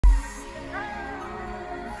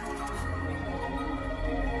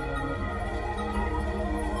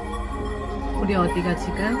우리 어디가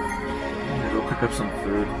지금? We'll pick up some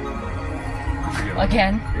food.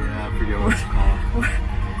 Again? Yeah, I forget what it's called.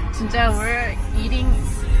 진짜 we're eating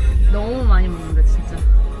너무 많이 먹는다 진짜.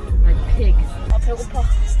 Like pig. 아 배고파.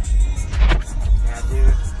 Yeah,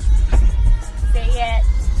 dude. Say it.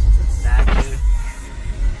 Nah, dude.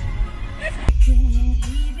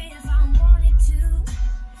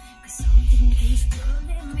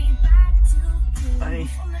 Honey.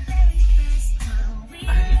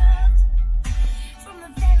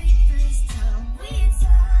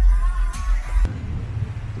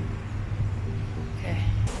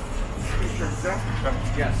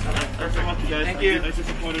 Yes. Thank you.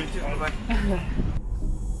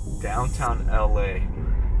 Downtown LA,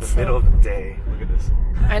 the middle of the day. Look at this.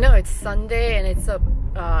 I know it's Sunday and it's a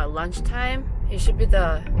lunchtime. It should be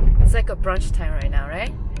it's like a brunch time right now,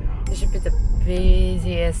 right? It should be the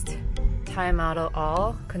busiest time out of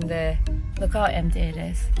all. 근데 look how empty it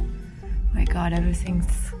is. Oh my god,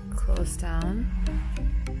 everything's closed down.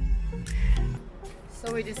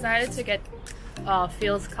 So we decided to get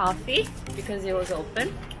Phil's coffee because it was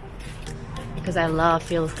open. Because I love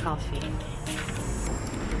Phil's coffee.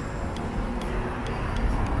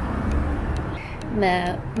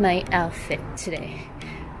 My outfit today.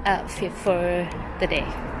 Outfit for the day.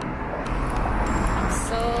 I'm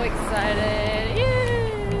so excited.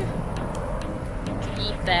 Yay! To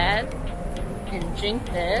eat that and drink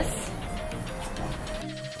this.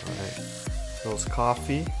 Alright. Phil's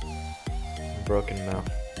coffee. Broken mouth.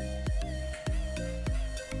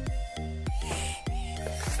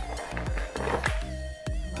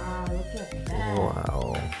 Wow, look at that.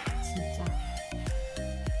 Wow. 진짜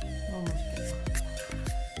너무 맛있겠다.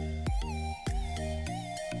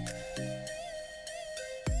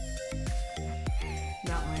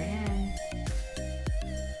 Got my hand.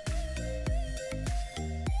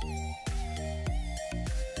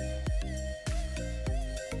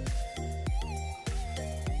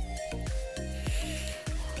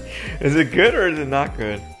 Is it good or is it not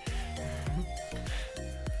good?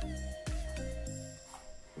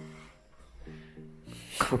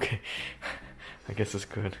 Okay, I guess it's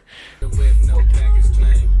good.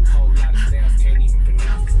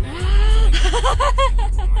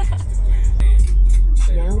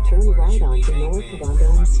 Now turn right onto North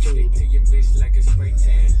London Street.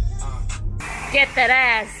 Get that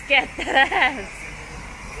ass! Get that ass!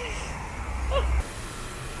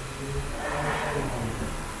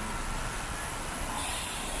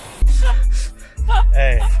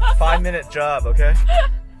 Hey, 5-minute job, okay?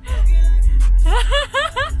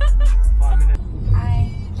 5 minutes.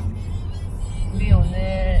 Hi. 우리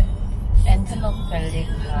오늘 엔텔로프 밸리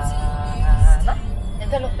가나?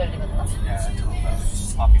 엔텔로프 밸리 맞나?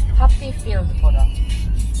 Poppy Field. 파피 필드 보러.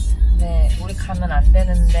 네, 우리 가면 안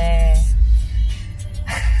되는데.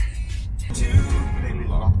 Baby,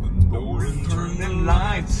 lock the door and turn the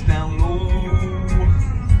lights down low.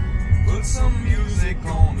 Put some music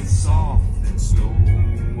on it soft and slow.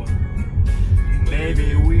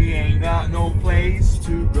 Baby, we ain't got no place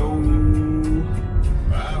to go.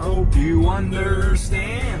 I hope you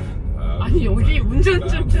understand. 아니 여기 운전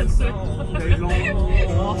좀 됐어요.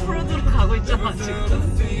 프로드로 가고 있잖아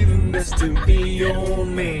지금. Feeling this to be your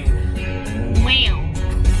man. 와우.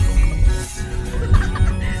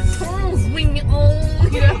 swing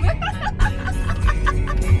on 이러면.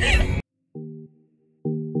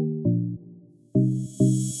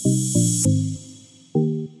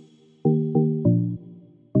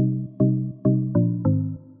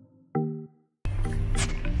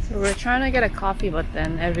 So we're trying to get a coffee, but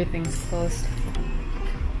then everything's closed.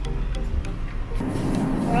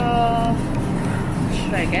 What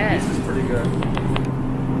should I get? This is pretty good.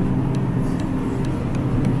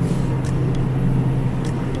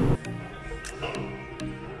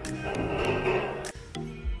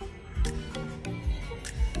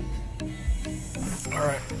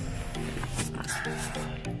 Alright.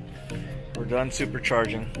 We're done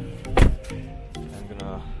supercharging. I'm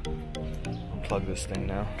gonna unplug this thing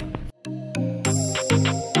now.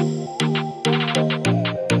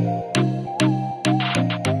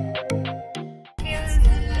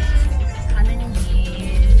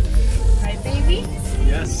 Hi baby.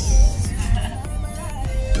 Yes.